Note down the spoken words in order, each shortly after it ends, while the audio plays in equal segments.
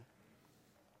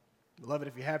Beloved,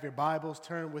 if you have your Bibles,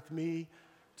 turn with me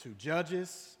to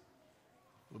Judges.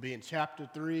 We'll be in chapter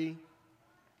 3,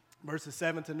 verses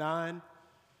 7 to 9.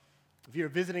 If you're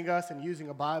visiting us and using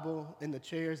a Bible in the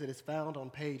chairs, it is found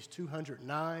on page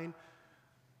 209.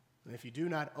 And if you do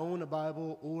not own a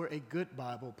Bible or a good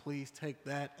Bible, please take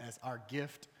that as our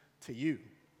gift to you.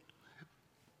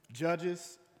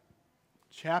 Judges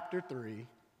chapter 3,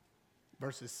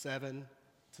 verses 7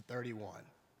 to 31.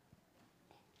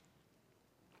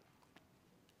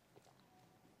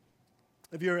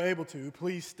 If you're able to,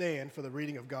 please stand for the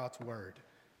reading of God's word.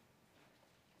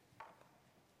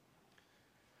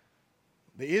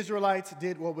 The Israelites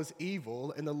did what was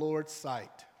evil in the Lord's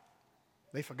sight.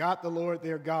 They forgot the Lord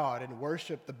their God and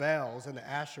worshiped the Baals and the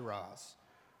Asherahs.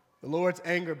 The Lord's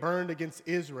anger burned against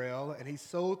Israel, and he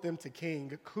sold them to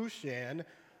King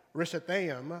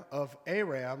Cushan-Rishathaim of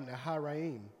Aram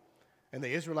Naharaim, and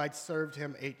the Israelites served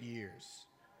him 8 years.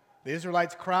 The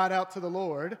Israelites cried out to the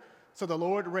Lord, so the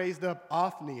Lord raised up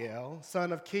Othniel,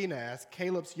 son of Kenaz,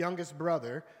 Caleb's youngest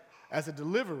brother, as a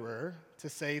deliverer to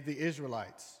save the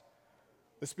Israelites.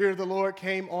 The Spirit of the Lord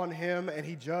came on him, and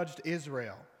he judged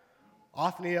Israel.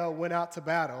 Othniel went out to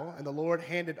battle, and the Lord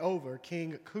handed over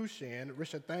King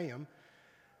Cushan-Rishathaim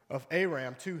of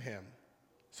Aram to him,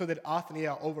 so that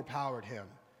Othniel overpowered him.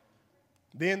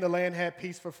 Then the land had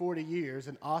peace for 40 years,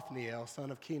 and Othniel,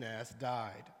 son of Kenaz,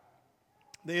 died.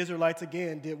 The Israelites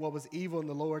again did what was evil in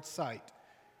the Lord's sight.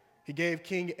 He gave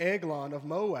King Eglon of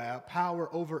Moab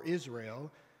power over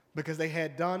Israel because they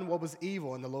had done what was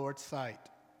evil in the Lord's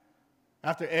sight.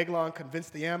 After Eglon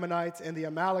convinced the Ammonites and the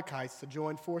Amalekites to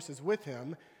join forces with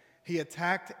him, he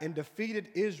attacked and defeated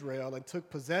Israel and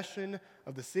took possession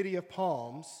of the city of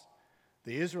palms.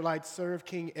 The Israelites served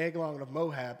King Eglon of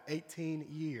Moab 18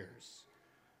 years.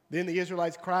 Then the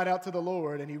Israelites cried out to the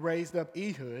Lord, and he raised up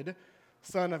Ehud,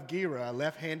 son of Gera, a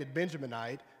left-handed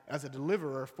Benjaminite, as a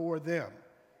deliverer for them.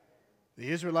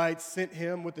 The Israelites sent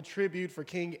him with the tribute for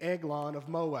King Eglon of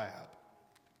Moab.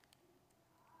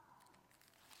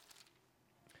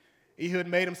 Ehud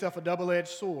made himself a double-edged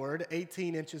sword,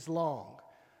 18 inches long.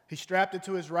 He strapped it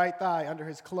to his right thigh under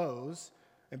his clothes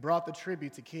and brought the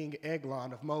tribute to King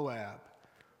Eglon of Moab,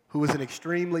 who was an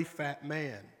extremely fat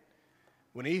man.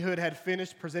 When Ehud had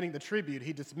finished presenting the tribute,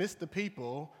 he dismissed the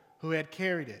people who had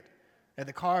carried it. At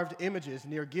the carved images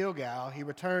near Gilgal, he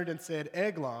returned and said,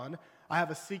 "Eglon, I have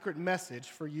a secret message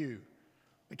for you."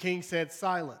 The king said,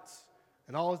 "Silence,"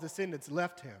 and all his descendants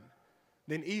left him.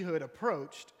 Then Ehud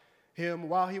approached him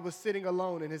while he was sitting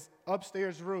alone in his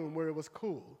upstairs room where it was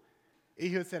cool.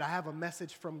 Ehud said, "I have a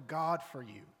message from God for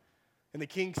you." And the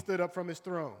king stood up from his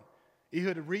throne.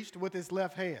 Ehud reached with his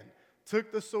left hand,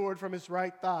 took the sword from his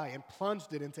right thigh, and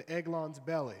plunged it into Eglon's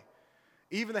belly.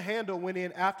 Even the handle went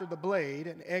in after the blade,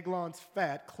 and Eglon's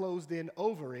fat closed in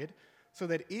over it, so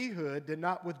that Ehud did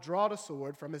not withdraw the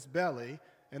sword from his belly,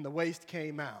 and the waist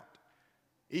came out.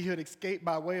 Ehud escaped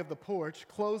by way of the porch,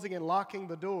 closing and locking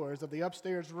the doors of the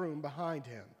upstairs room behind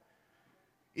him.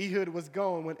 Ehud was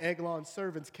gone when Eglon's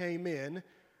servants came in.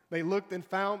 They looked and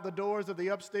found the doors of the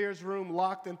upstairs room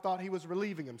locked and thought he was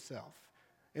relieving himself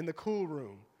in the cool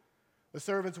room. The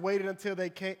servants waited until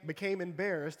they became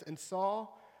embarrassed and saw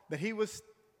that he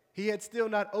had still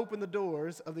not opened the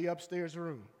doors of the upstairs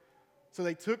room. So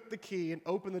they took the key and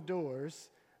opened the doors,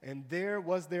 and there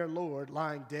was their lord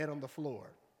lying dead on the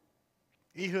floor.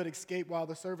 Ehud escaped while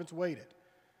the servants waited.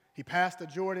 He passed the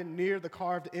Jordan near the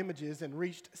carved images and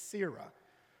reached Sirah.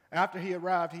 After he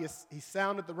arrived, he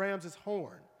sounded the ram's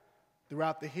horn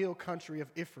throughout the hill country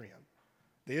of Ephraim.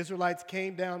 The Israelites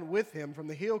came down with him from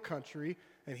the hill country,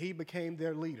 and he became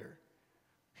their leader.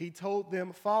 He told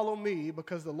them, "Follow me,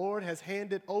 because the Lord has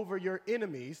handed over your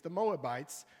enemies, the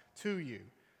Moabites, to you."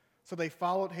 So they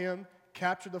followed him,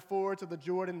 captured the fords of the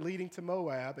Jordan leading to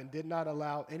Moab, and did not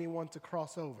allow anyone to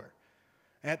cross over.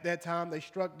 At that time, they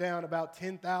struck down about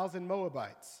 10,000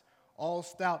 Moabites, all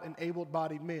stout and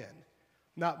able-bodied men.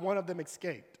 Not one of them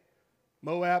escaped.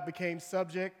 Moab became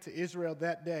subject to Israel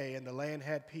that day, and the land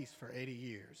had peace for 80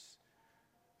 years.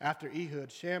 After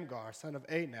Ehud, Shamgar, son of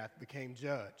Anath, became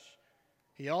judge.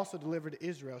 He also delivered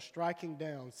Israel, striking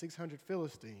down 600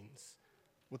 Philistines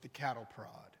with the cattle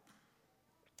prod.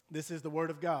 This is the word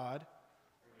of God.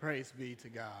 Praise be to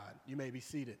God. You may be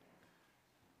seated.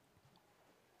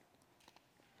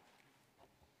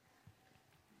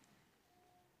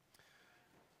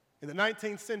 In the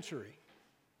 19th century,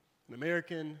 in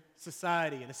American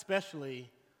society, and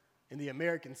especially in the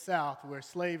American South, where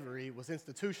slavery was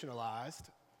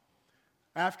institutionalized,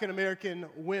 African American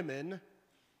women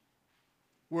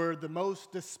were the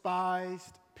most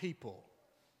despised people.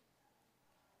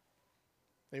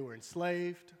 They were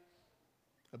enslaved,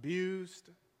 abused,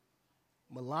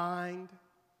 maligned,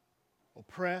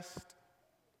 oppressed,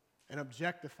 and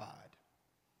objectified.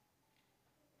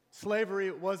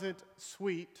 Slavery wasn't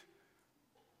sweet.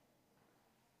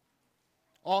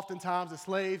 Oftentimes, the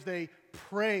slaves, they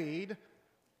prayed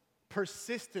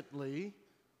persistently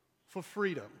for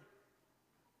freedom.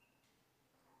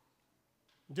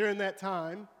 During that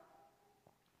time,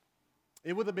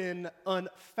 it would have been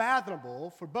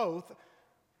unfathomable for both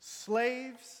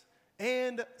slaves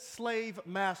and slave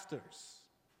masters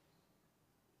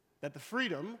that the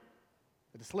freedom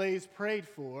that the slaves prayed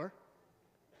for,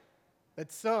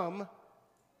 that some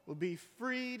would be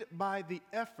freed by the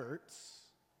efforts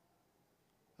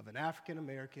of an African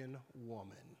American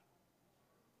woman.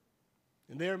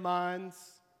 In their minds,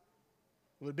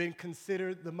 it would have been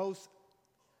considered the most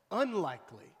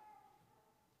unlikely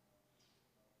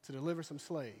to deliver some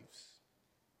slaves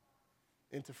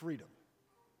into freedom.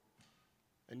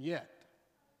 And yet,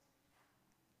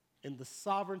 in the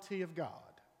sovereignty of God,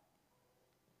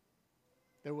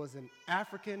 there was an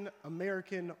African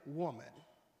American woman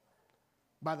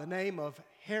by the name of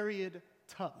Harriet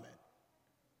Tubman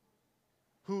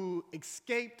who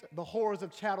escaped the horrors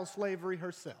of chattel slavery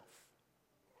herself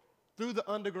through the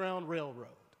Underground Railroad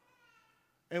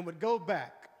and would go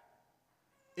back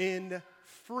and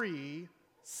free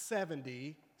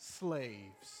 70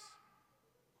 slaves.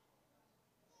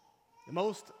 The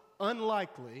most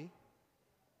unlikely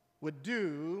would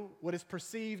do what is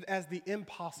perceived as the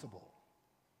impossible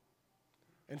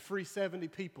and free 70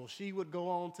 people. She would go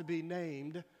on to be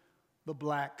named the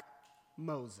Black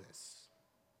Moses.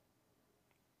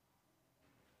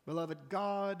 Beloved,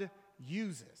 God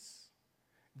uses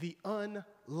the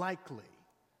unlikely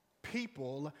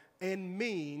people and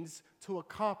means to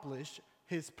accomplish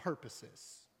his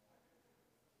purposes.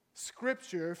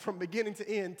 Scripture, from beginning to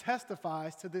end,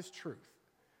 testifies to this truth.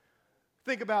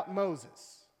 Think about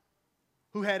Moses,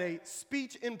 who had a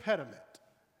speech impediment,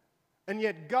 and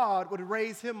yet God would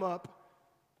raise him up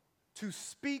to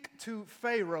speak to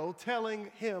Pharaoh, telling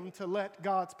him to let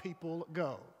God's people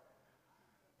go.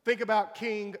 Think about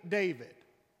King David,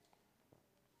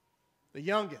 the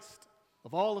youngest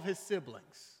of all of his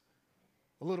siblings,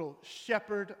 a little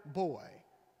shepherd boy,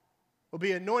 will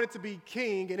be anointed to be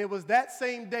king, and it was that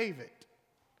same David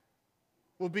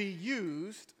will be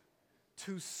used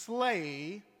to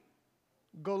slay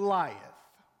Goliath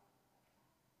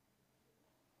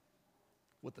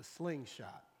with a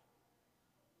slingshot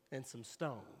and some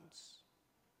stones.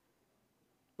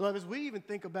 Beloved, as we even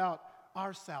think about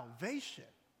our salvation,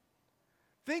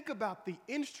 think about the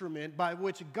instrument by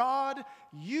which God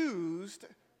used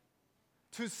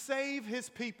to save his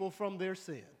people from their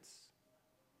sins.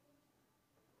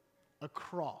 A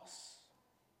cross.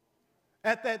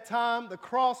 At that time, the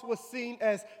cross was seen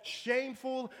as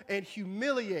shameful and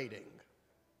humiliating.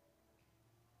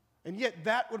 And yet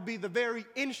that would be the very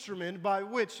instrument by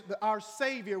which our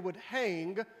Savior would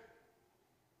hang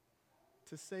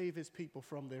to save his people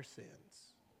from their sins.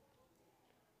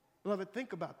 Beloved,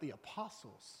 think about the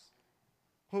apostles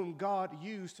whom God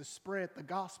used to spread the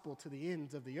gospel to the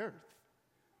ends of the earth.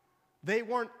 They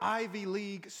weren't Ivy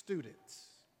League students.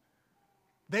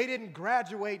 They didn't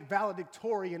graduate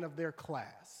valedictorian of their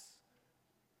class.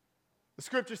 The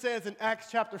scripture says in Acts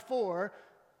chapter 4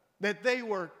 that they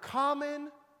were common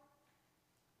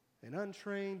and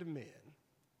untrained men.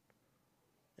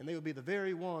 And they would be the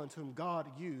very ones whom God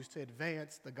used to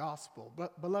advance the gospel.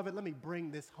 But, beloved, let me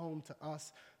bring this home to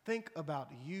us. Think about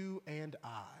you and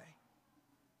I.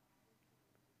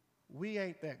 We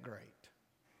ain't that great.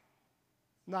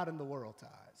 Not in the world's eyes.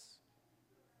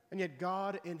 And yet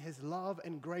God, in his love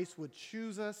and grace, would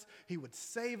choose us, he would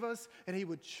save us, and he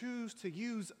would choose to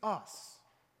use us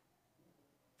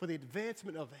for the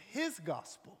advancement of his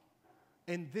gospel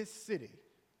in this city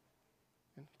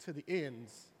and to the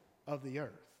ends of the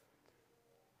earth.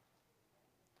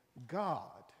 God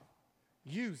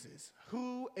uses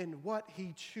who and what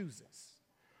he chooses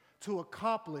to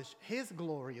accomplish his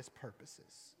glorious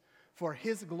purposes for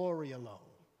his glory alone.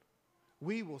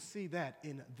 We will see that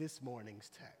in this morning's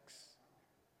text.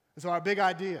 And so our big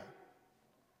idea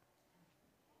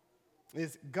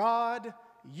is God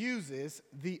uses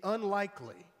the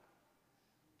unlikely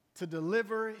to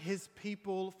deliver his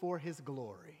people for his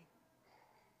glory.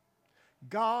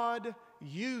 God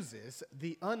uses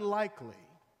the unlikely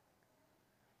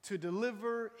to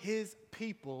deliver his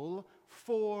people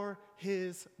for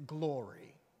his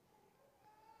glory.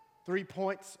 3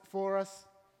 points for us.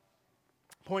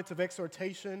 Points of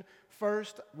exhortation.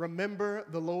 First, remember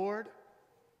the Lord.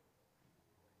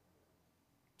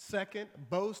 Second,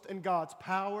 boast in God's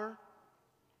power.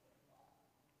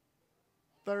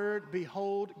 Third,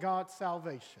 behold God's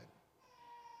salvation.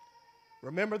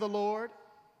 Remember the Lord,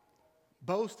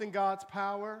 boast in God's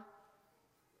power,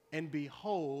 and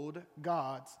behold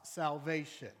God's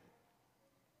salvation.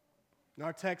 In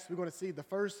our text, we're going to see the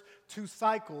first two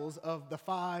cycles of the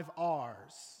 5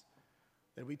 R's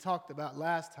that we talked about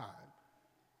last time.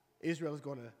 Israel is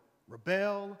going to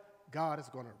rebel. God is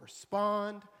going to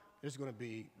respond. There's going to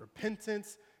be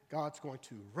repentance. God's going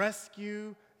to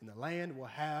rescue, and the land will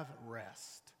have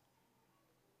rest.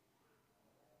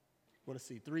 We're going to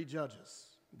see 3 judges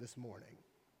this morning.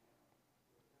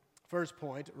 First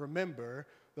point, remember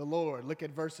the Lord. Look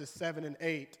at verses 7 and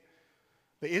 8.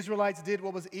 The Israelites did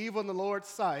what was evil in the Lord's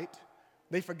sight.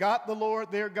 They forgot the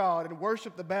Lord their God and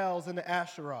worshiped the Baals and the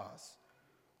Asherahs.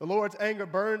 The Lord's anger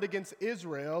burned against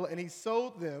Israel, and he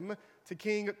sold them to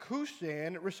King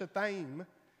Cushan-Rishathaim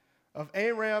of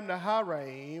Aram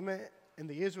Naharaim, and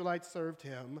the Israelites served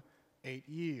him 8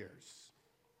 years.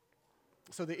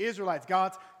 So the Israelites,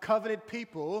 God's covenant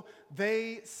people,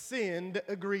 they sinned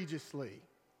egregiously.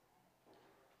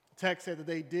 The text said that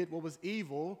they did what was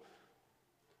evil,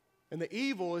 and the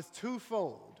evil is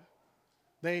twofold.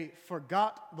 They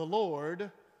forgot the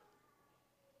Lord,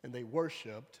 and they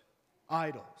worshiped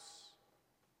idols.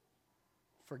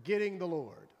 Forgetting the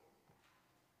Lord.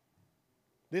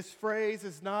 This phrase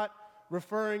is not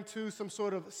referring to some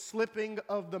sort of slipping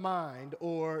of the mind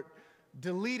or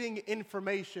deleting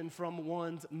information from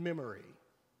one's memory.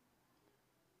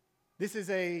 This is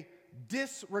a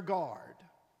disregard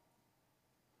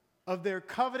of their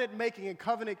covenant-making and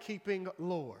covenant-keeping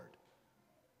Lord.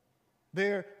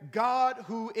 Their God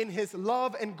who in his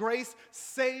love and grace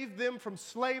saved them from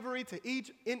slavery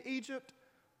in Egypt,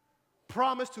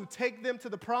 promised to take them to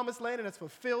the promised land and has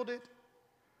fulfilled it.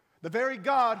 The very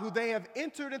God who they have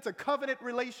entered into covenant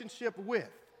relationship with.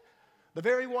 The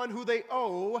very one who they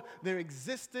owe their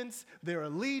existence, their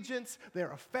allegiance,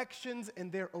 their affections,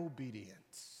 and their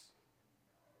obedience.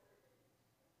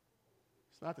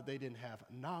 It's not that they didn't have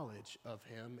knowledge of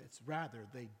him, it's rather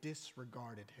they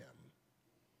disregarded him.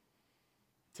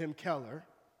 Tim Keller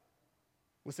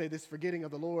would say this forgetting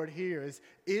of the Lord here is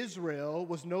Israel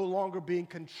was no longer being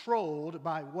controlled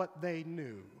by what they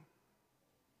knew.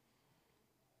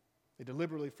 They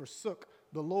deliberately forsook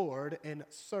the Lord and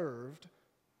served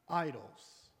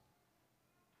idols.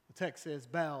 The text says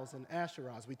Baals and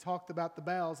Asherahs. We talked about the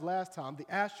Baals last time, the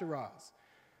Asherahs.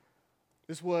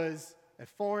 This was a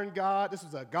foreign god. This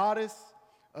was a goddess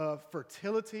of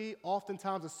fertility,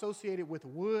 oftentimes associated with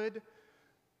wood.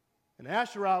 And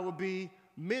Asherah would be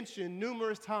mentioned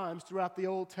numerous times throughout the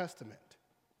Old Testament.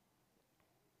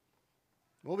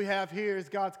 What we have here is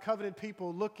God's covenant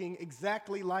people looking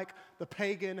exactly like the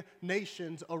pagan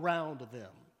nations around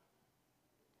them.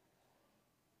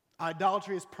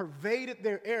 Idolatry has pervaded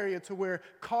their area to where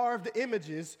carved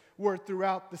images were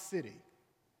throughout the city.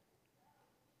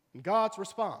 And God's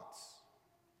response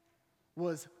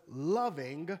was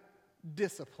loving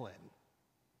discipline.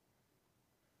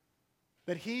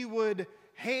 That he would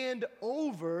hand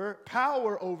over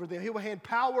power over them. He would hand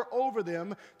power over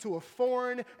them to a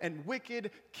foreign and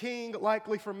wicked king,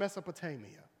 likely from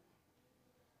Mesopotamia.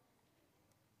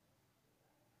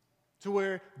 To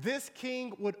where this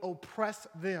king would oppress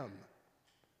them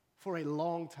for a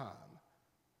long time,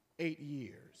 8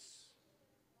 years.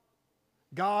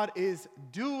 God is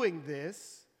doing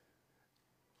this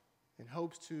and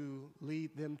hopes to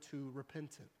lead them to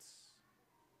repentance.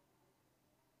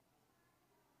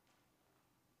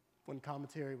 One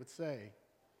commentary would say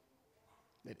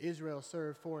that Israel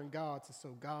served foreign gods, and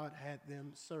so God had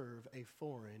them serve a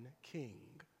foreign king.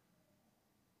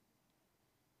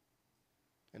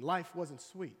 And life wasn't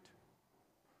sweet.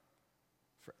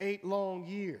 For 8 long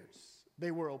years,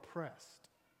 they were oppressed.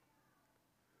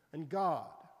 And God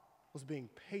was being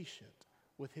patient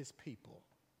with his people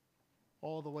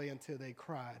all the way until they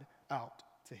cried out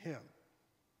to him.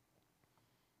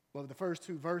 Well, the first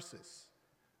 2 verses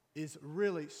is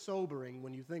really sobering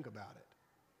when you think about it.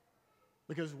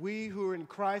 Because we who are in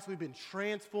Christ, we've been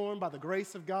transformed by the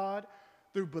grace of God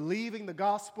through believing the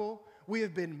gospel. We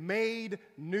have been made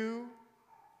new.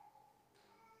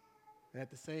 And at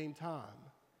the same time,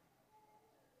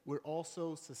 we're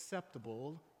also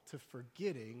susceptible to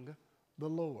forgetting the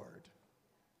Lord.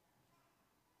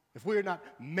 If we're not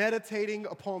meditating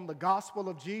upon the gospel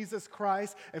of Jesus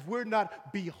Christ, if we're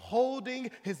not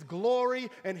beholding his glory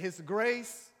and his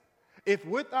grace, if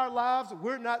with our lives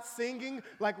we're not singing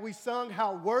like we sung,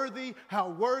 how worthy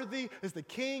is the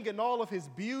King in all of his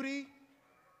beauty,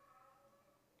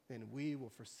 then we will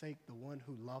forsake the one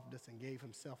who loved us and gave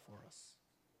himself for us.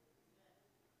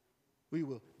 We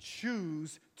will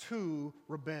choose to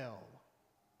rebel.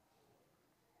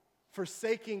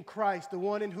 forsaking Christ, the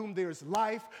one in whom there is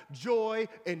life, joy,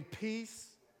 and peace,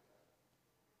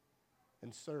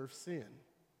 and serve sin.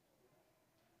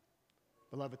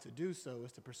 Beloved, to do so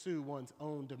is to pursue one's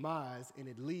own demise, and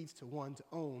it leads to one's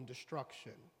own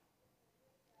destruction.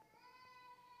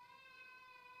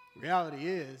 Reality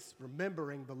is,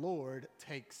 remembering the Lord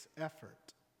takes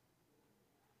effort.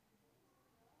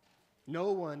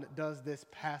 No one does this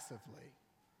passively.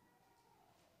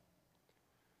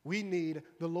 We need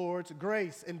the Lord's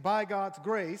grace, and by God's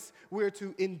grace, we're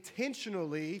to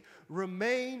intentionally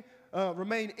remain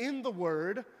in the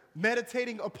Word,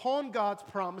 meditating upon God's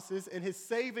promises and His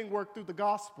saving work through the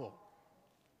gospel.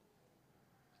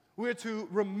 We're to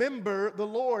remember the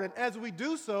Lord, and as we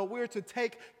do so, we're to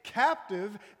take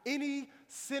captive any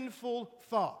sinful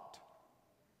thought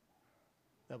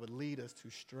that would lead us to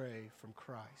stray from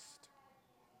Christ.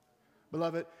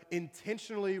 Beloved,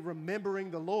 intentionally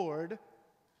remembering the Lord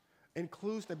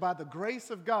includes that by the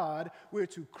grace of God, we're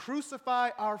to crucify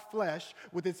our flesh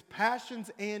with its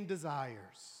passions and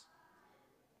desires,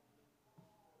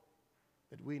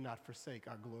 that we not forsake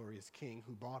our glorious King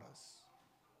who bought us.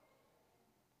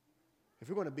 If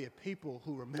we're going to be a people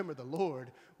who remember the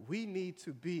Lord, we need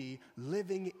to be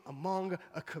living among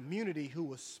a community who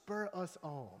will spur us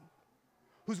on,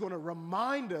 who's going to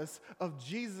remind us of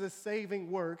Jesus'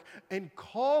 saving work and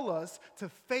call us to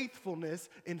faithfulness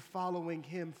in following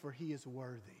Him, for He is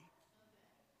worthy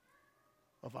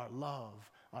of our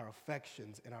love, our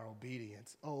affections, and our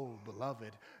obedience. Oh,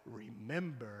 beloved,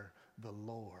 remember the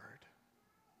Lord,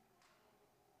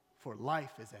 for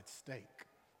life is at stake.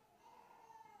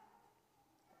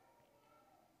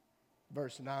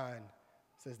 Verse 9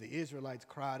 says, the Israelites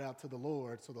cried out to the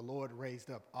Lord, so the Lord raised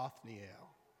up Othniel.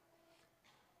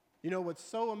 You know what's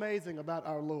so amazing about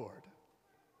our Lord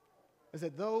is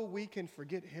that though we can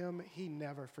forget Him, He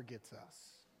never forgets us.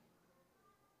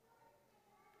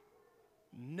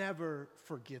 Never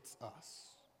forgets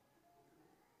us.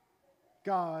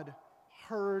 God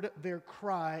heard their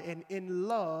cry, and in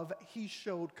love, He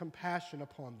showed compassion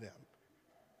upon them.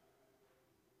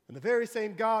 And the very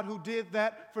same God who did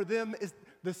that for them is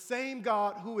the same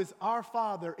God who is our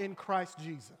Father in Christ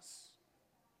Jesus.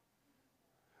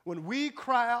 When we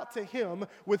cry out to Him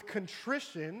with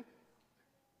contrition,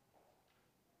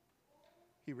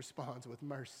 He responds with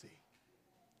mercy.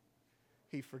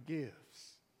 He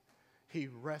forgives. He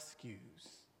rescues.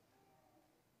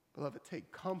 Beloved,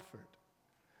 take comfort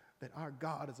that our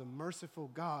God is a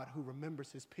merciful God who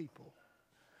remembers His people.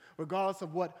 Regardless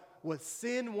of what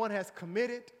sin one has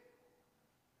committed,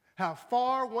 how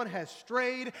far one has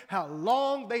strayed, how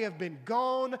long they have been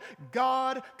gone,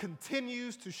 God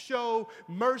continues to show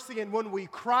mercy. And when we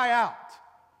cry out,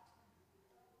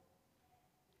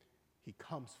 He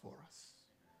comes for us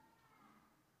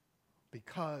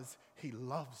because He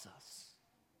loves us.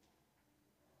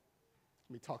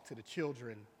 Let me talk to the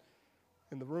children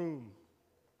in the room.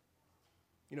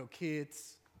 You know,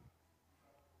 kids,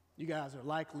 you guys are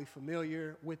likely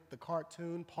familiar with the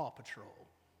cartoon Paw Patrol.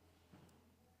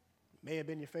 May have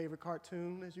been your favorite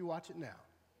cartoon as you watch it now.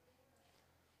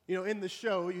 You know, in the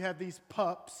show, you have these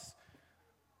pups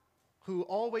who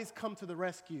always come to the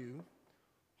rescue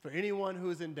for anyone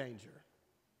who is in danger.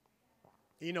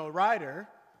 You know, Ryder,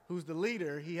 who's the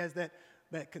leader, he has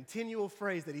that continual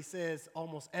phrase that he says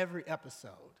almost every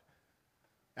episode.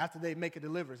 After they make a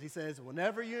deliverance, he says,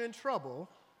 whenever you're in trouble,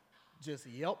 just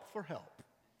yelp for help.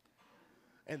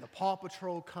 And the Paw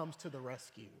Patrol comes to the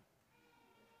rescue.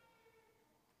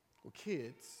 Well,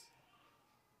 kids,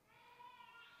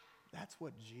 that's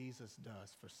what Jesus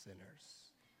does for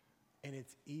sinners. And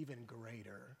it's even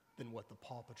greater than what the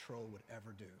Paw Patrol would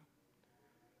ever do.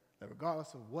 That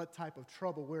regardless of what type of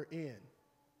trouble we're in,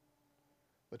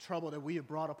 the trouble that we have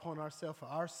brought upon ourselves for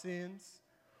our sins,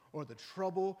 or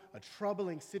a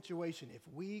troubling situation, if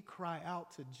we cry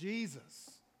out to Jesus,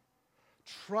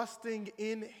 trusting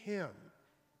in Him,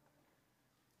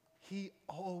 He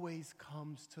always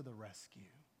comes to the rescue.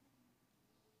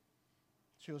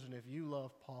 Children, if you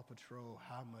love Paw Patrol,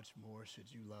 how much more should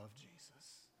you love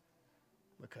Jesus?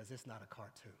 Because it's not a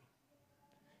cartoon.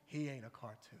 He ain't a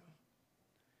cartoon.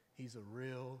 He's a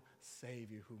real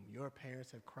Savior whom your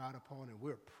parents have cried upon, and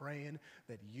we're praying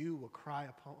that you will cry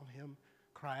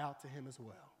out to Him as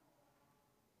well.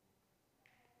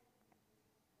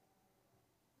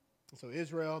 And so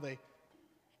Israel, they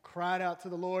cried out to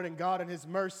the Lord, and God in His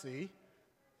mercy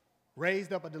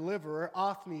raised up a deliverer,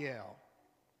 Othniel.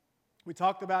 We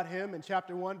talked about him in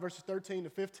chapter 1, verses 13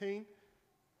 to 15.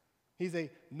 He's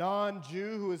a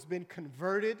non-Jew who has been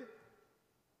converted.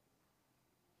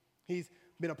 He's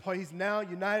now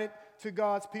united to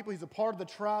God's people. He's a part of the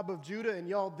tribe of Judah. And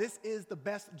y'all, this is the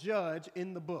best judge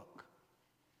in the book.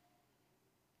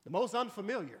 The most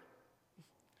unfamiliar,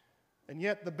 and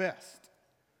yet the best.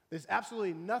 There's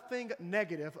absolutely nothing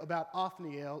negative about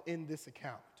Othniel in this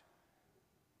account.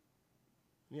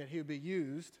 And yet he would be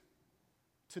used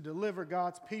to deliver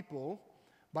God's people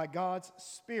by God's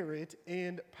Spirit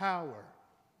and power.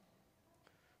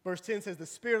 Verse 10 says, the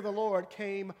Spirit of the Lord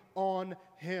came on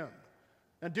him.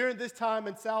 Now, during this time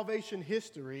in salvation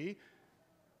history,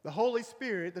 the Holy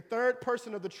Spirit, the third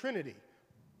person of the Trinity,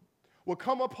 will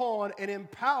come upon and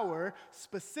empower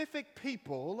specific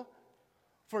people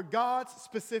for God's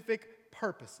specific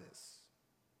purposes.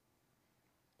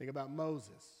 Think about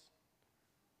Moses.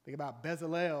 Think about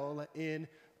Bezalel in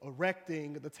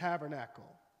erecting the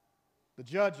tabernacle. The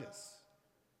judges,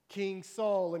 King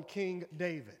Saul and King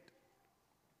David.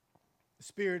 The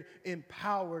Spirit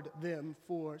empowered them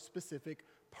for specific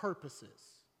purposes.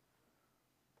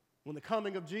 When the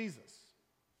coming of Jesus,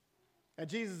 at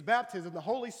Jesus' baptism, the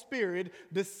Holy Spirit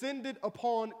descended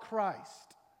upon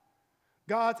Christ,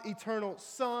 God's eternal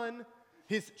Son,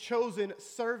 his chosen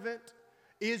servant,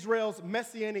 Israel's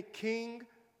messianic king.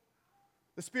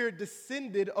 The Spirit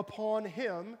descended upon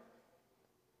him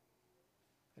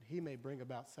that he may bring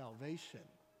about salvation,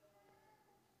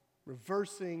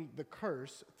 reversing the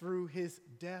curse through his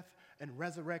death and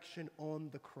resurrection on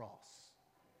the cross.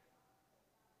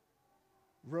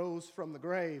 Rose from the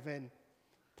grave and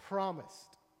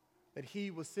promised that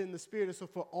he will send the Spirit. And so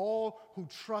for all who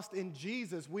trust in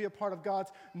Jesus, we are part of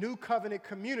God's new covenant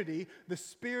community. The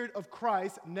Spirit of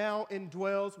Christ now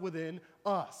indwells within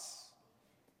us.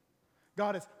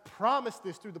 God has promised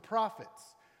this through the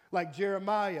prophets like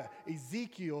Jeremiah,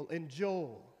 Ezekiel, and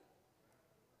Joel.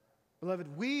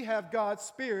 Beloved, we have God's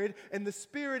Spirit, and the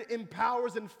Spirit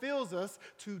empowers and fills us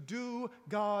to do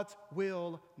God's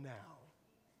will now.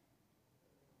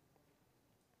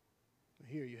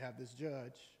 Here you have this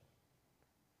judge.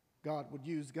 God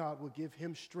would give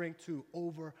him strength to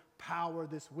overpower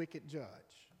this wicked judge.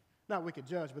 Not wicked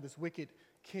judge, but this wicked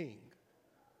king.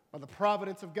 By the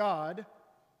providence of God,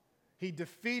 he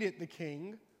defeated the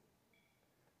king,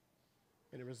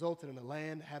 and it resulted in the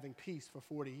land having peace for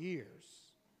 40 years.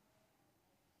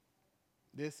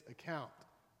 This account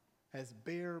has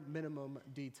bare minimum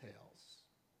details.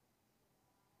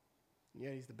 And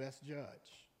yet he's the best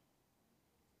judge.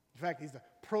 In fact, he's the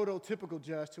prototypical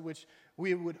judge to which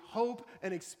we would hope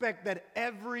and expect that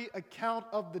every account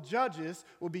of the judges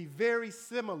will be very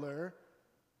similar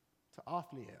to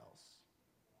Othniel's.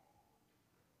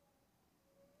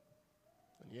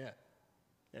 And yet,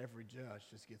 every judge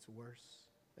just gets worse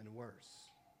and worse.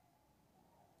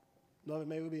 Beloved,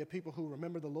 may we be a people who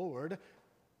remember the Lord,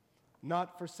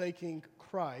 not forsaking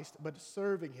Christ, but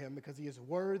serving him because he is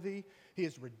worthy. He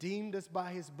has redeemed us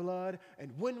by his blood.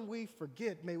 And when we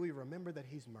forget, may we remember that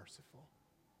he's merciful.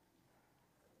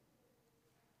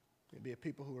 May we be a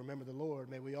people who remember the Lord.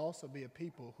 May we also be a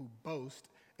people who boast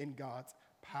in God's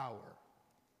power.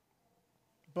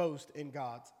 Boast in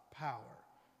God's power.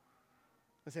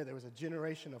 Let's say there was a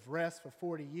generation of rest for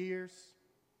 40 years,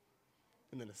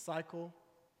 and then a cycle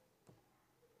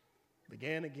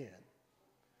began again.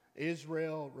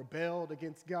 Israel rebelled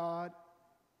against God.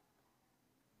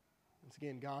 Once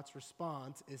again, God's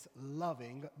response is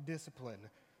loving discipline.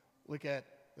 Look at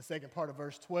the second part of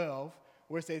verse 12,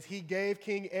 where it says, he gave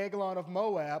King Eglon of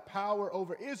Moab power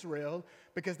over Israel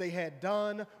because they had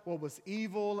done what was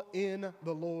evil in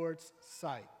the Lord's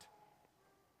sight.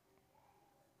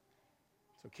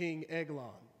 So King Eglon,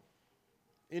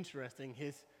 interesting,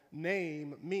 his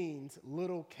name means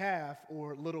little calf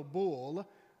or little bull.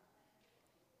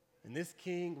 And this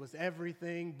king was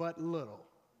everything but little.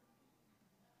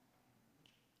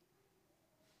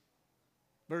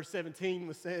 Verse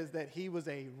 17 says that he was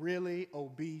a really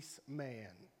obese man.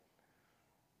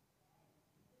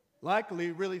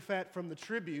 Likely really fat from the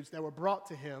tributes that were brought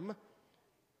to him.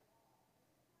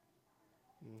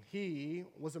 He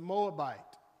was a Moabite.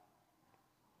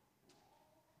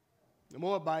 The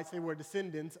Moabites, they were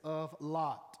descendants of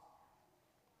Lot.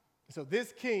 So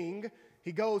this king,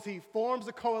 he forms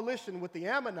a coalition with the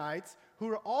Ammonites, who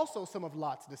are also some of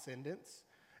Lot's descendants,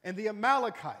 and the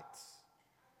Amalekites.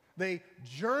 They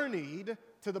journeyed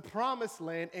to the promised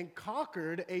land and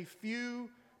conquered a few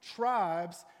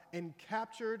tribes and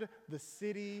captured the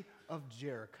city of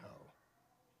Jericho.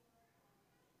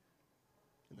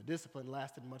 And the discipline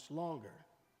lasted much longer.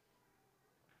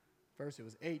 First it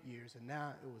was 8 years, and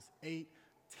now it was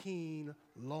 18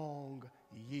 long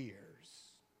years.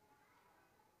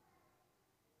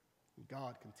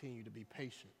 God continued to be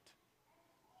patient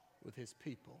with his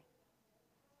people.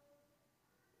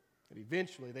 And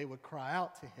eventually they would cry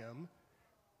out to him.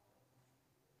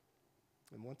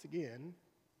 And once again,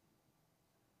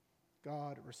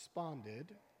 God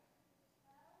responded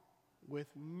with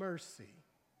mercy.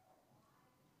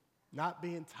 Not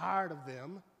being tired of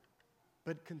them,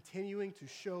 but continuing to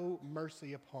show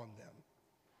mercy upon them.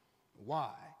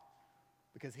 Why?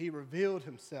 Because he revealed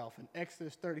himself in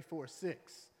Exodus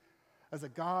 34:6 as a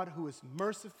God who is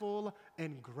merciful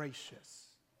and gracious,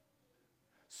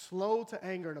 slow to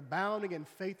anger and abounding in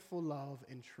faithful love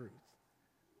and truth.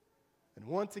 And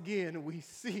once again, we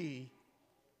see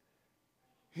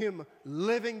him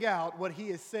living out what he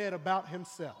has said about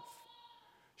himself,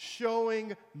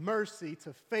 showing mercy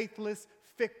to faithless,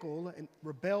 fickle, and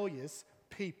rebellious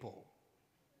people.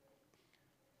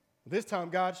 This time,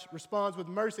 God responds with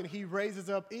mercy, and he raises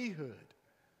up Ehud.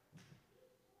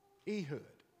 Ehud.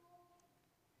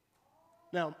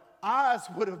 Now, eyes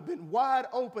would have been wide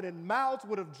open and mouths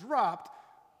would have dropped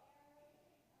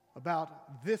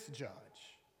about this judge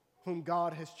whom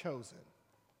God has chosen.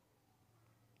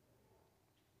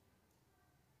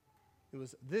 It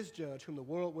was this judge whom the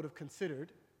world would have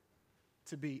considered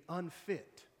to be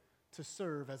unfit to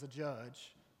serve as a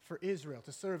judge for Israel,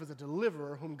 to serve as a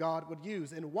deliverer whom God would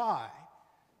use. And why?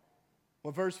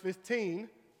 Well, verse 15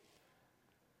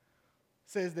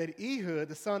 says that Ehud,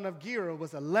 the son of Gera,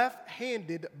 was a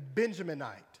left-handed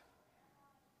Benjaminite.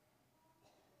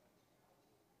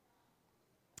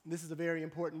 This is a very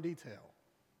important detail,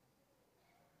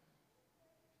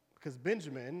 because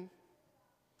Benjamin,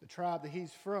 the tribe that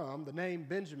he's from, the name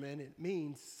Benjamin, it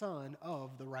means son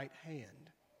of the right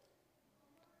hand.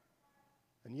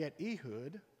 And yet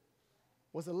Ehud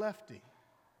was a lefty.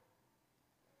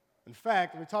 In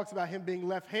fact, when it talks about him being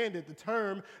left-handed, the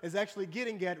term is actually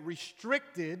getting at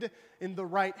restricted in the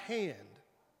right hand.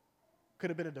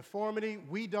 Could have been a deformity,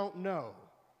 we don't know.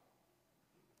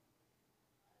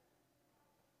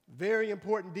 Very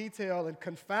important detail and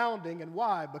confounding, and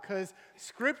why? Because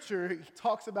Scripture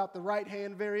talks about the right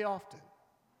hand very often,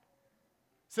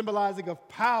 symbolizing of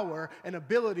power and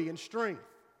ability and strength.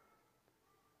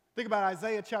 Think about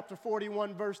Isaiah chapter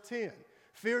 41, verse 10.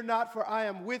 Fear not, for I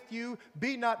am with you.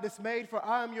 Be not dismayed, for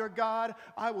I am your God.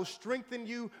 I will strengthen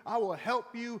you. I will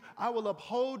help you. I will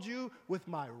uphold you with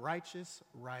my righteous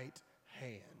right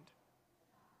hand.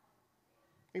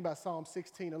 Think about Psalm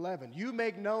 16:11. You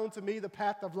make known to me the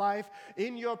path of life.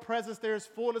 In your presence there is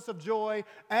fullness of joy.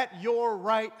 At your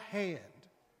right hand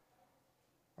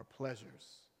are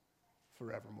pleasures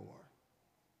forevermore.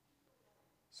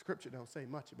 Scripture don't say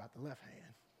much about the left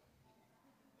hand.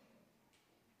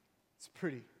 It's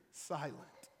pretty silent.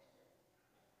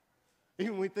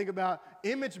 Even when we think about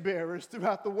image bearers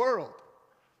throughout the world,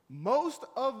 most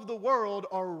of the world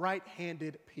are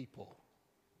right-handed people.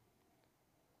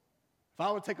 If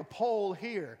I were to take a poll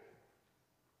here,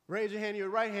 raise your hand, your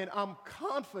right hand, I'm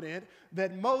confident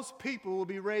that most people will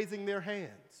be raising their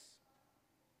hands.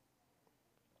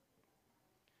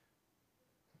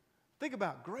 Think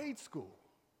about grade school.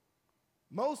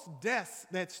 Most desks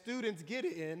that students get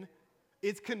in,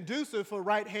 it's conducive for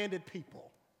right-handed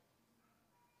people.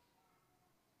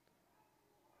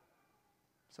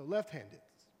 So left-handed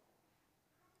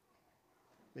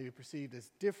may be perceived as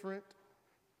different,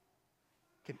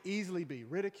 can easily be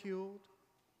ridiculed,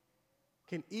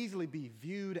 can easily be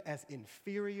viewed as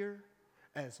inferior,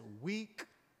 as weak,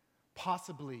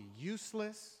 possibly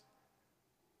useless.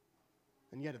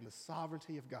 And yet in the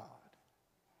sovereignty of God,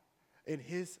 in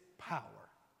his power,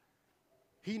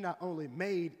 he not only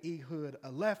made Ehud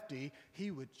a lefty, he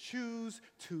would choose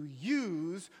to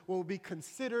use what would be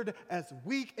considered as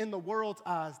weak in the world's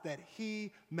eyes, that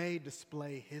he may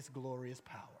display his glorious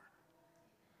power.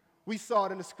 We saw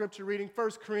it in the scripture reading,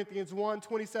 1 Corinthians 1,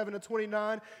 27 to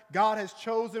 29. God has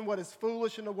chosen what is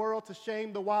foolish in the world to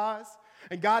shame the wise,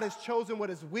 and God has chosen what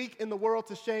is weak in the world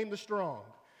to shame the strong.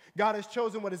 God has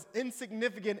chosen what is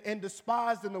insignificant and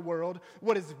despised in the world,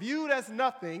 what is viewed as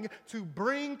nothing, to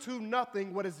bring to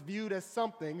nothing what is viewed as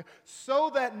something,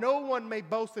 so that no one may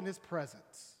boast in his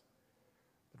presence.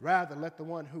 But rather, let the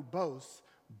one who boasts,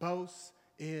 boast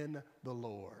in the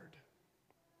Lord.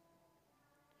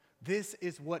 This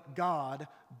is what God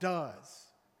does.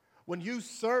 When you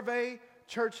survey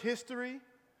church history,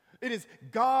 it is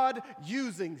God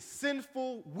using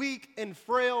sinful, weak, and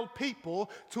frail people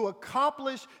to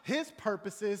accomplish his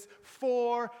purposes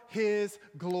for his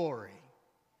glory.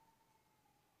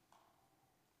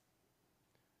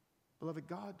 Beloved,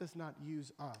 God does not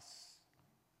use us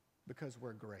because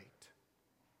we're great.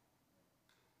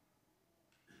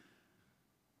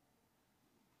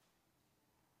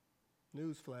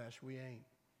 Newsflash, we ain't.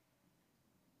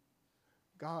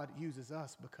 God uses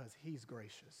us because he's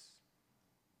gracious.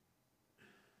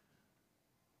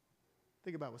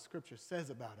 Think about what Scripture says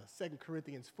about us. 2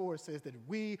 Corinthians 4 says that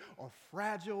we are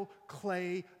fragile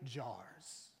clay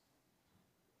jars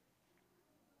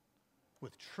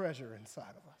with treasure inside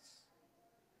of us.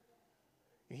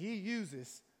 And he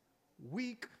uses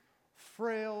weak,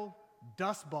 frail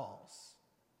dust balls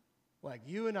like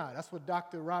you and I. That's what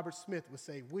Dr. Robert Smith would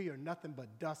say. We are nothing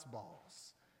but dust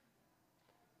balls.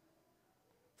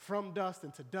 From dust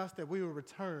into dust that we will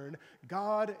return,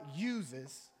 God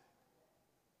uses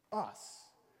us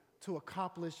to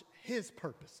accomplish his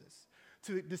purposes,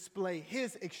 to display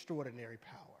his extraordinary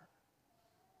power.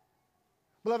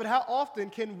 Beloved, how often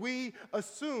can we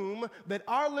assume that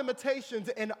our limitations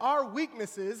and our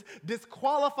weaknesses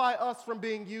disqualify us from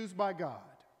being used by God?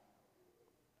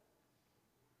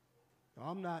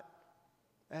 I'm not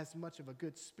as much of a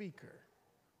good speaker,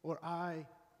 or I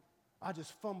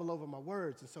just fumble over my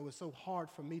words, and so it's so hard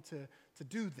for me to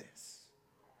do this.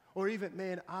 Or even,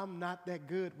 man, I'm not that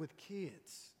good with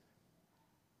kids,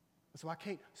 so I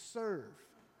can't serve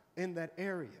in that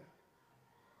area.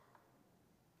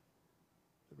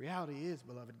 The reality is,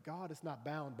 beloved, God is not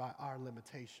bound by our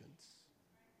limitations.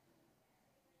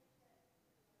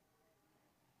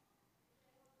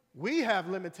 We have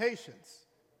limitations.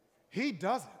 He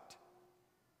doesn't.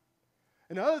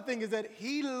 And the other thing is that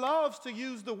he loves to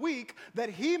use the weak that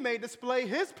he may display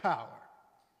his power.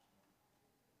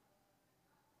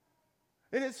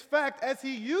 And in fact, as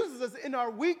he uses us in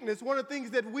our weakness, one of the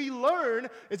things that we learn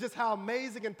is just how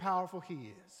amazing and powerful he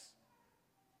is.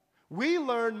 We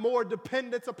learn more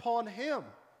dependence upon him.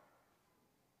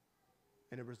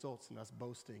 And it results in us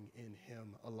boasting in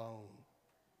him alone.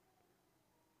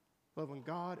 But when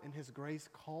God in his grace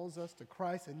calls us to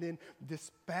Christ and then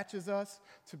dispatches us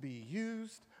to be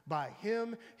used by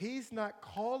him, he's not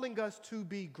calling us to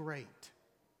be great.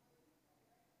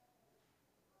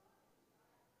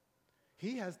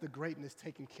 He has the greatness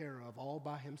taken care of all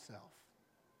by himself.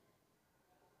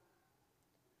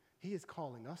 He is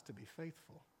calling us to be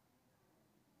faithful.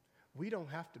 We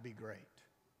don't have to be great.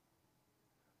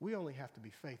 We only have to be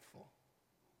faithful.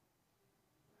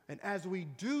 And as we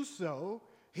do so,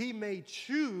 he may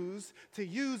choose to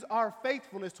use our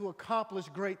faithfulness to accomplish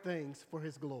great things for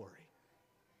his glory.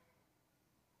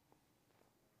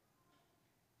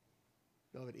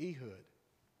 Beloved, Ehud,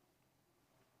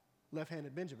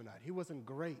 left-handed Benjaminite, he wasn't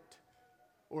great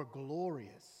or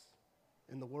glorious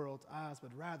in the world's eyes,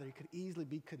 but rather he could easily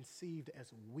be conceived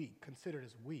as weak, considered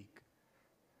as weak.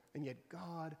 And yet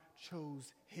God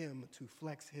chose him to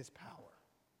flex his power.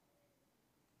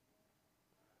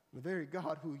 The very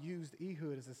God who used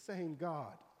Ehud is the same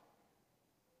God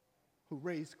who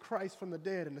raised Christ from the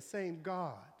dead, and the same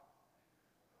God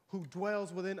who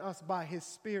dwells within us by his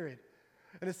Spirit,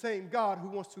 and the same God who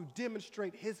wants to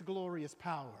demonstrate his glorious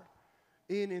power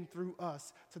in and through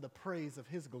us to the praise of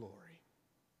his glory.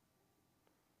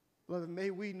 Beloved,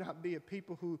 may we not be a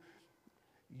people who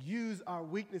use our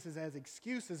weaknesses as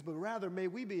excuses, but rather may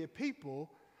we be a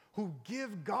people who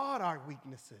give God our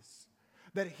weaknesses,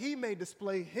 that he may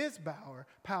display his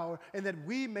power, and that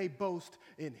we may boast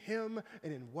in him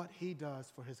and in what he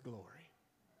does for his glory.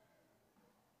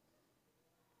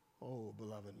 Oh,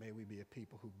 beloved, may we be a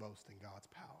people who boast in God's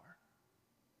power.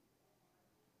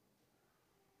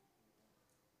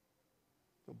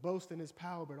 So boast in his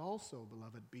power, but also,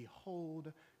 beloved,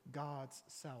 behold God's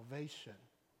salvation.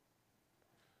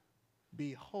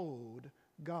 Behold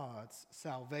God's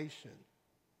salvation.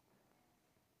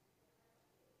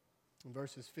 In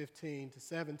verses 15 to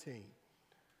 17,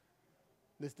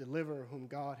 this deliverer whom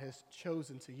God has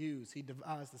chosen to use, he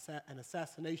devised an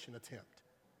assassination attempt.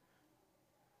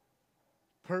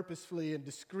 Purposefully and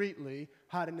discreetly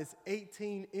hiding this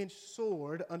 18-inch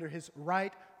sword under his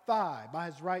right thigh, by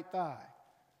his right thigh.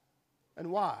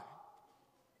 And why?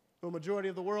 The majority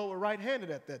of the world were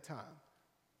right-handed at that time.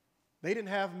 They didn't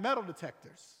have metal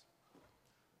detectors.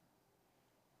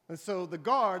 And so the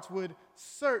guards would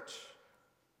search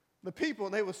the people,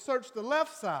 and they would search the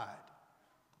left side.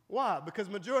 Why? Because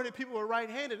majority of people were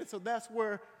right-handed, and so that's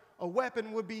where a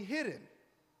weapon would be hidden.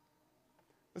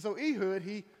 And so Ehud,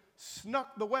 he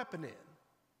snuck the weapon in.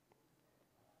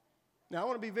 Now, I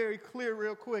want to be very clear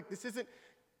real quick.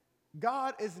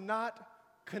 God is not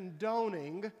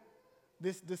condoning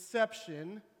this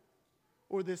deception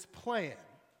or this plan.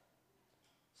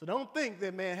 So don't think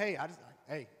that, man,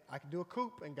 I can do a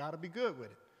coup and God will be good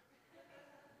with it.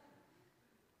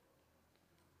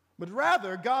 But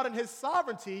rather, God in his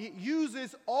sovereignty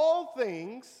uses all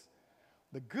things,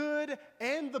 the good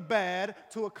and the bad,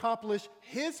 to accomplish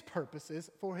his purposes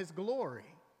for his glory.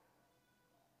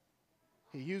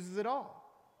 He uses it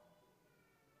all.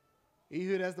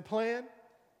 Ehud has the plan.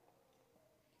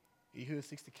 Ehud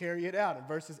seeks to carry it out. In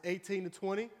verses 18 to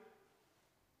 20,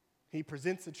 he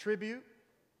presents a tribute.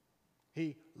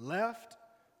 He left.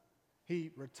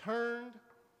 He returned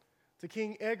to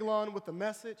King Eglon with the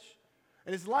message.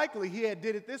 And it's likely he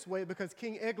did it this way because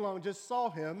King Eglon just saw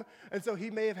him, and so he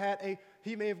may have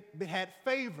had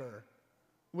favor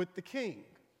with the king.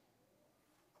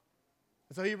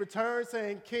 And so he returned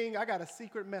saying, "King, I got a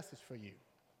secret message for you."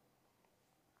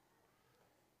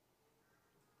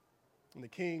 And the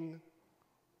king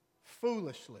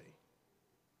foolishly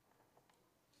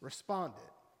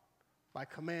responded by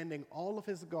commanding all of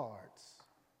his guards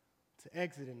to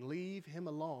exit and leave him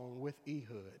alone with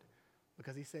Ehud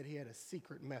because he said he had a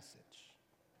secret message.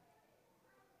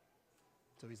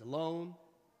 So he's alone.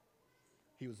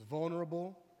 He was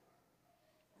vulnerable.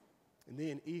 And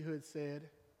then Ehud said,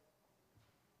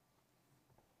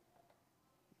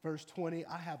 verse 20,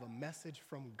 "I have a message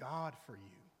from God for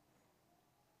you."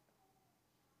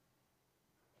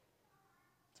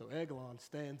 So Eglon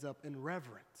stands up in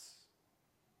reverence,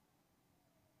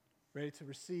 ready to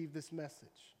receive this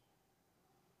message,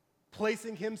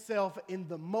 placing himself in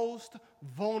the most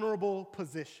vulnerable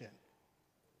position.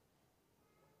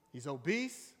 He's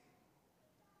obese,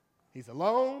 he's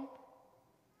alone,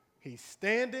 he's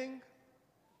standing,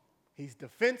 he's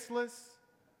defenseless,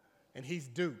 and he's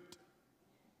duped.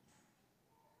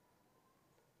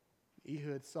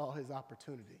 Ehud saw his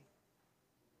opportunity,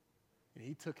 and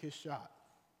he took his shot.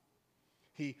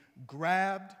 He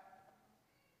grabbed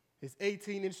his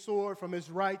 18-inch sword from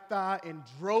his right thigh and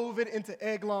drove it into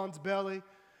Eglon's belly.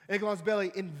 Eglon's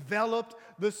belly enveloped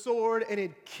the sword, and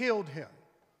it killed him.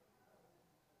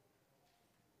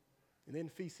 And then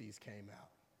feces came out.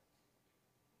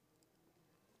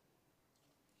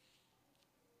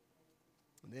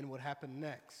 And then what happened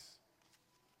next,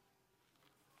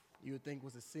 you would think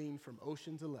was a scene from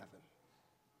Ocean's 11.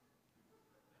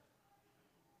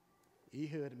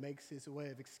 Ehud makes his way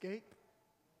of escape.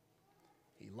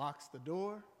 He locks the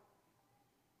door,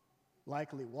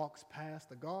 likely walks past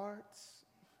the guards.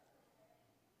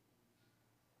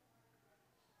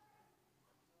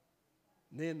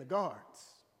 And then the guards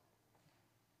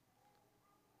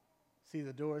see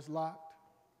the door is locked,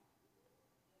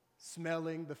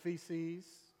 smelling the feces,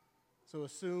 so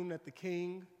assume that the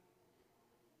king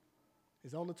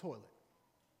is on the toilet.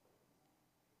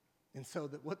 And so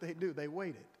that what they do, they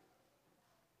waited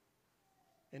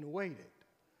and waited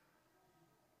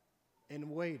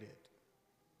and waited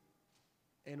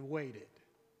and waited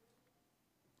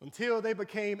until they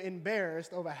became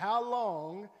embarrassed over how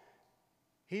long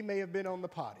he may have been on the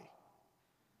potty.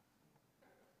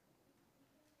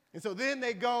 And so then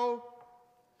they go,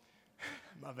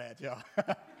 my bad, y'all.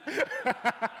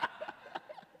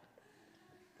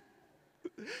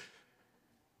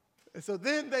 And so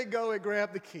then they go and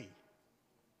grab the key.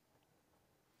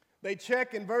 They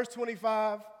check, in verse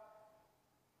 25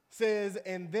 says,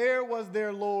 "And there was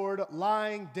their Lord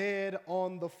lying dead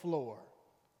on the floor."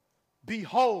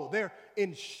 Behold, they're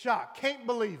in shock, can't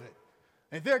believe it,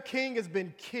 that their king has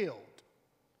been killed.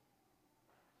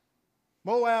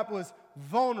 Moab was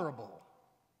vulnerable.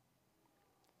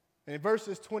 And in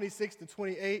verses 26 to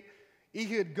 28,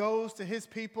 Ehud goes to his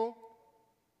people,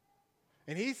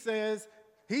 and he says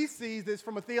he sees this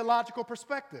from a theological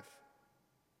perspective.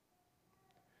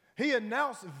 He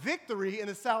announced victory in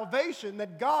the salvation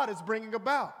that God is bringing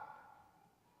about.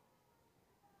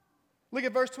 Look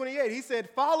at verse 28. He said,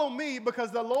 "Follow me,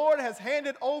 because the Lord has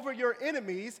handed over your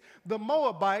enemies, the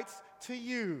Moabites, to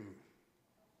you."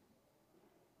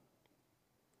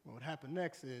 Well, what happened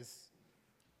next is,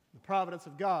 the providence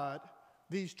of God,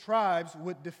 these tribes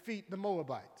would defeat the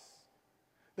Moabites.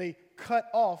 They cut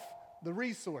off the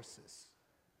resources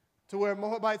to where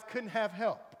Moabites couldn't have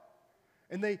help.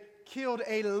 And they killed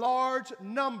a large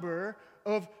number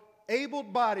of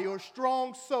able-bodied or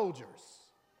strong soldiers.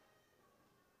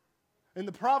 In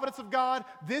the providence of God,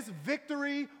 this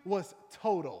victory was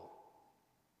total.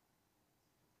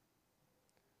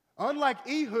 Unlike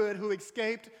Ehud, who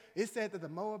escaped, it said that the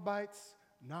Moabites,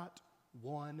 not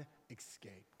one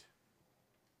escaped.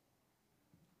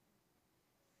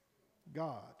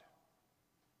 God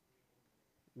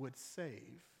would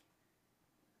save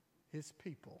his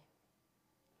people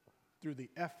through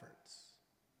the efforts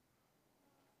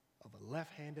of a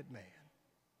left-handed man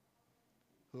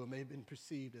who may have been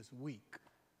perceived as weak.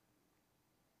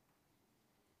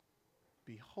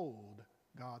 Behold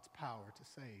God's power to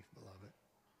save, beloved.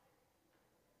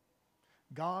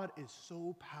 God is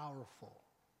so powerful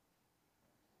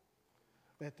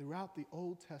that throughout the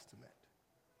Old Testament,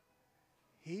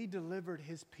 he delivered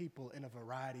his people in a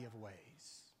variety of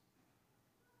ways.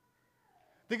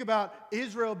 Think about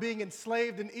Israel being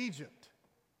enslaved in Egypt.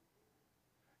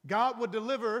 God would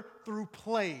deliver through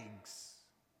plagues.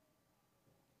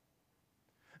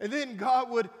 And then God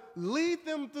would lead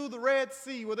them through the Red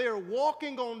Sea where they are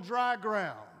walking on dry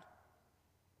ground.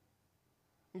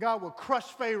 And God would crush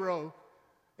Pharaoh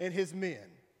and his men.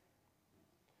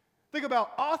 Think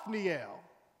about Othniel.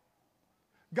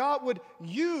 God would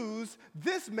use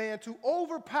this man to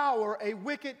overpower a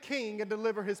wicked king and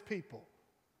deliver his people.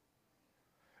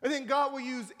 And then God will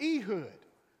use Ehud,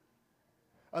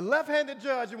 a left-handed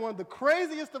judge, in one of the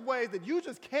craziest of ways that you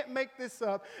just can't make this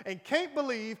up and can't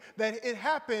believe that it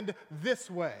happened this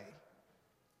way.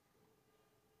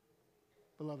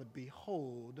 Beloved,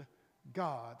 behold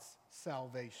God's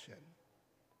salvation.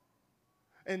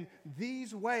 And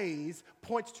these ways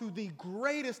points to the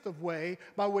greatest of way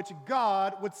by which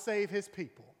God would save his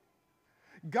people.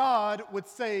 God would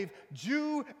save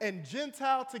Jew and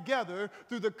Gentile together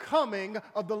through the coming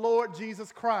of the Lord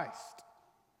Jesus Christ.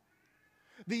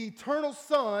 The eternal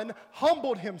Son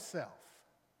humbled himself,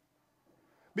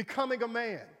 becoming a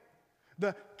man.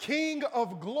 The King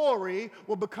of glory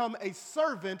will become a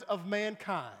servant of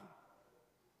mankind,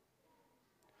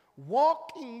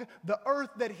 walking the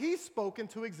earth that he spoke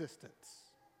into existence.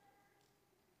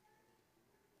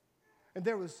 And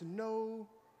there was no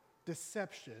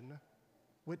deception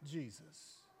with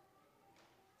Jesus.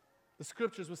 The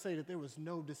scriptures would say that there was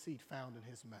no deceit found in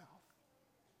his mouth.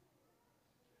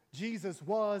 Jesus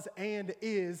was and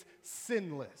is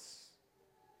sinless.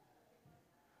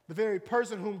 The very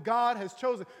person whom God has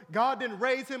chosen. God didn't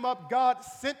raise him up. God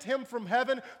sent him from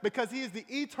heaven because he is the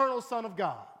eternal Son of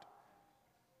God.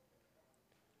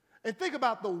 And think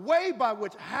about the way by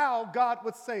which how God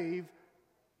would save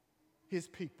his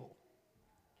people.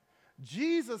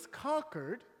 Jesus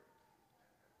conquered.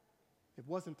 It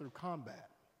wasn't through combat.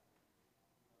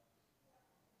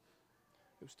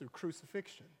 It was through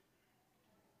crucifixion.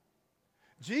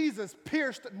 Jesus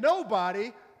pierced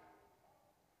nobody,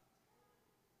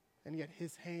 and yet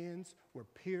his hands were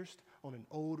pierced on an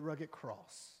old rugged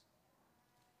cross.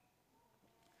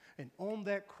 And on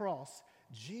that cross,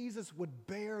 Jesus would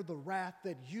bear the wrath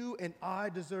that you and I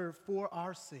deserve for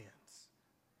our sins.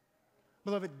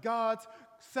 Beloved, God's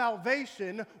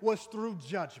salvation was through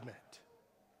judgment.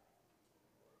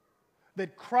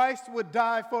 That Christ would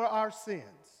die for our sins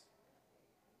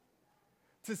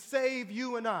to save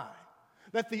you and I.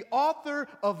 That the author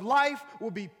of life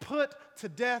will be put to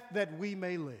death that we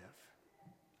may live.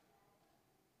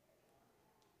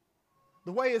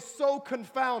 The way is so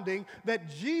confounding that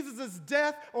Jesus'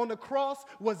 death on the cross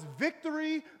was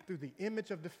victory through the image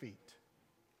of defeat.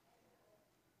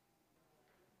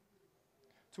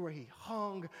 To where he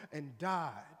hung and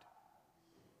died.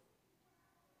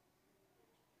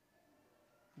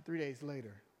 And 3 days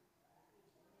later,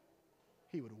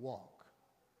 he would walk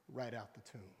right out the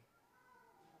tomb.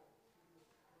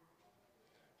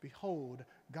 Behold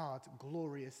God's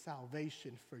glorious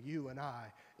salvation for you and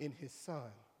I in his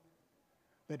Son.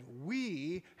 That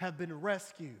we have been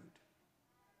rescued.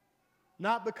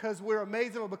 Not because we're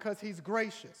amazing, but because he's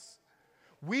gracious.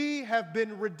 We have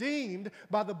been redeemed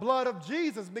by the blood of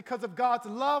Jesus because of God's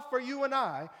love for you and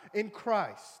I in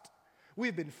Christ.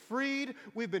 We've been freed,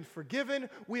 we've been forgiven,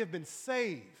 we have been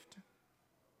saved.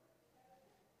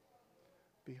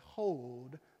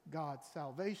 Behold God's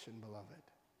salvation, beloved.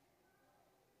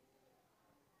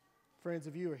 Friends,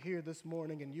 if you are here this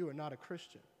morning and you are not a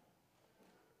Christian,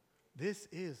 this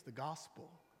is the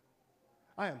gospel.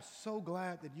 I am so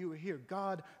glad that you are here.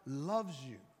 God loves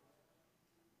you.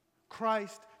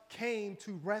 Christ came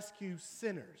to rescue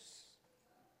sinners.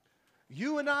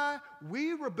 You and I,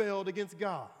 we rebelled against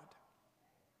God.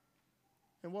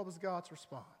 And what was God's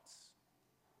response?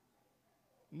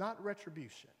 Not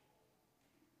retribution,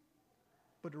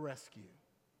 but rescue.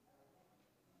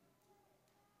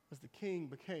 As the King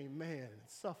became man and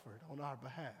suffered on our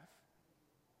behalf.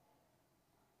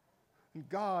 And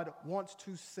God wants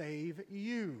to save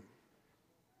you.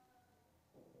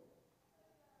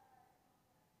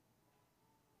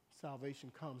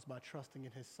 Salvation comes by trusting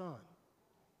in his Son.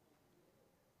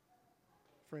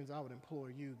 Friends, I would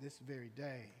implore you this very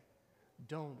day,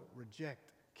 don't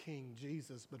reject King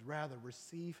Jesus, but rather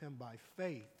receive him by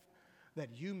faith, that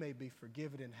you may be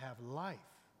forgiven and have life.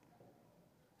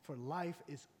 For life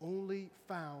is only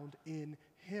found in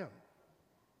him.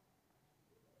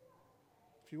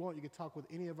 If you want, you can talk with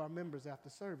any of our members after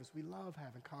service. We love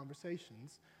having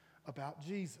conversations about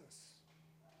Jesus.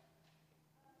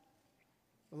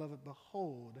 Beloved,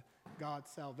 behold God's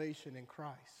salvation in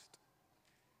Christ.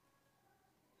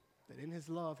 That in his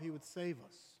love he would save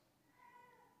us.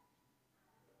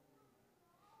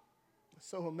 It's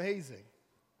so amazing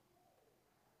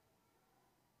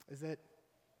is that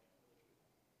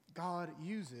God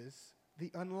uses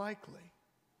the unlikely.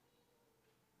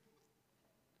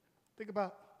 Think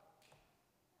about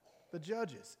the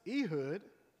judges. Ehud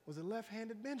was a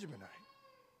left-handed Benjaminite.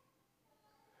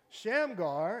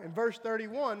 Shamgar, in verse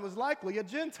 31, was likely a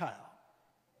Gentile.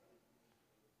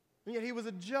 And yet he was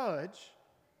a judge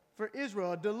for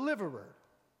Israel, a deliverer.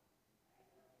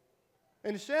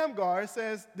 And Shamgar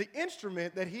says the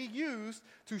instrument that he used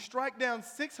to strike down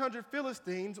 600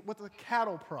 Philistines was a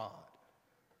cattle prod.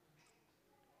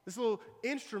 This little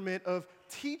instrument of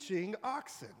teaching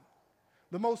oxen.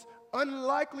 The most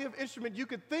unlikely of instrument you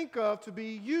could think of to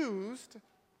be used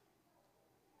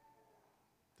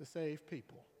to save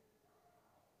people.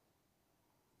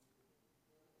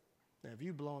 Now, if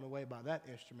you're blown away by that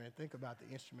instrument, think about the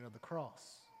instrument of the cross.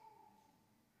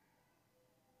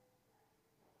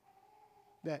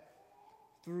 That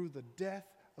through the death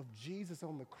of Jesus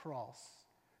on the cross,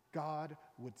 God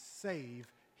would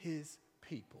save his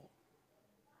people.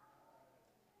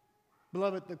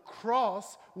 Beloved, the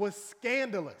cross was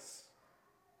scandalous,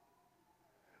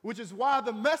 which is why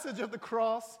the message of the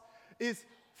cross is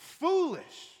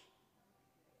foolish.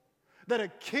 That a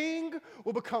king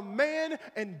will become man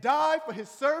and die for his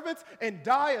servants and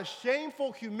die a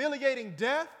shameful, humiliating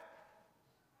death.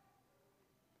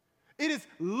 It is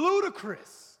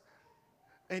ludicrous,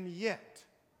 and yet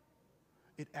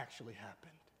it actually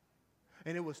happened.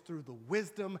 And it was through the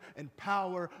wisdom and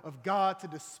power of God to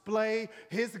display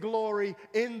his glory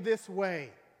in this way.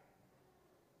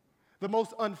 The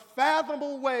most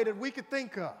unfathomable way that we could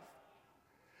think of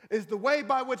is the way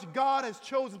by which God has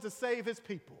chosen to save his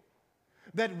people,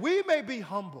 that we may be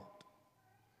humbled,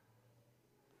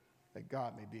 that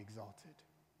God may be exalted.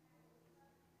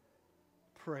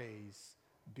 Praise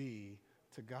be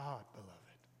to God, beloved.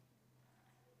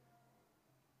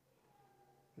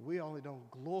 We only don't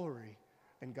glory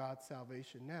in God's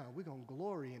salvation now. We're going to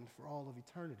glory in for all of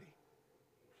eternity.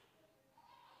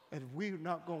 And we're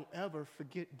not going to ever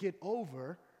get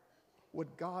over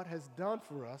what God has done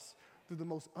for us through the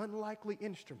most unlikely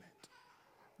instrument,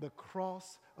 the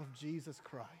cross of Jesus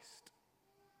Christ.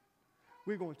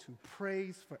 We're going to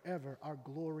praise forever our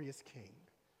glorious King,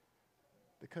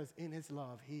 because in his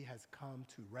love, he has come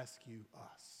to rescue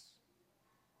us.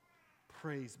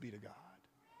 Praise be to God.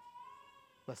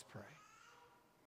 Let's pray.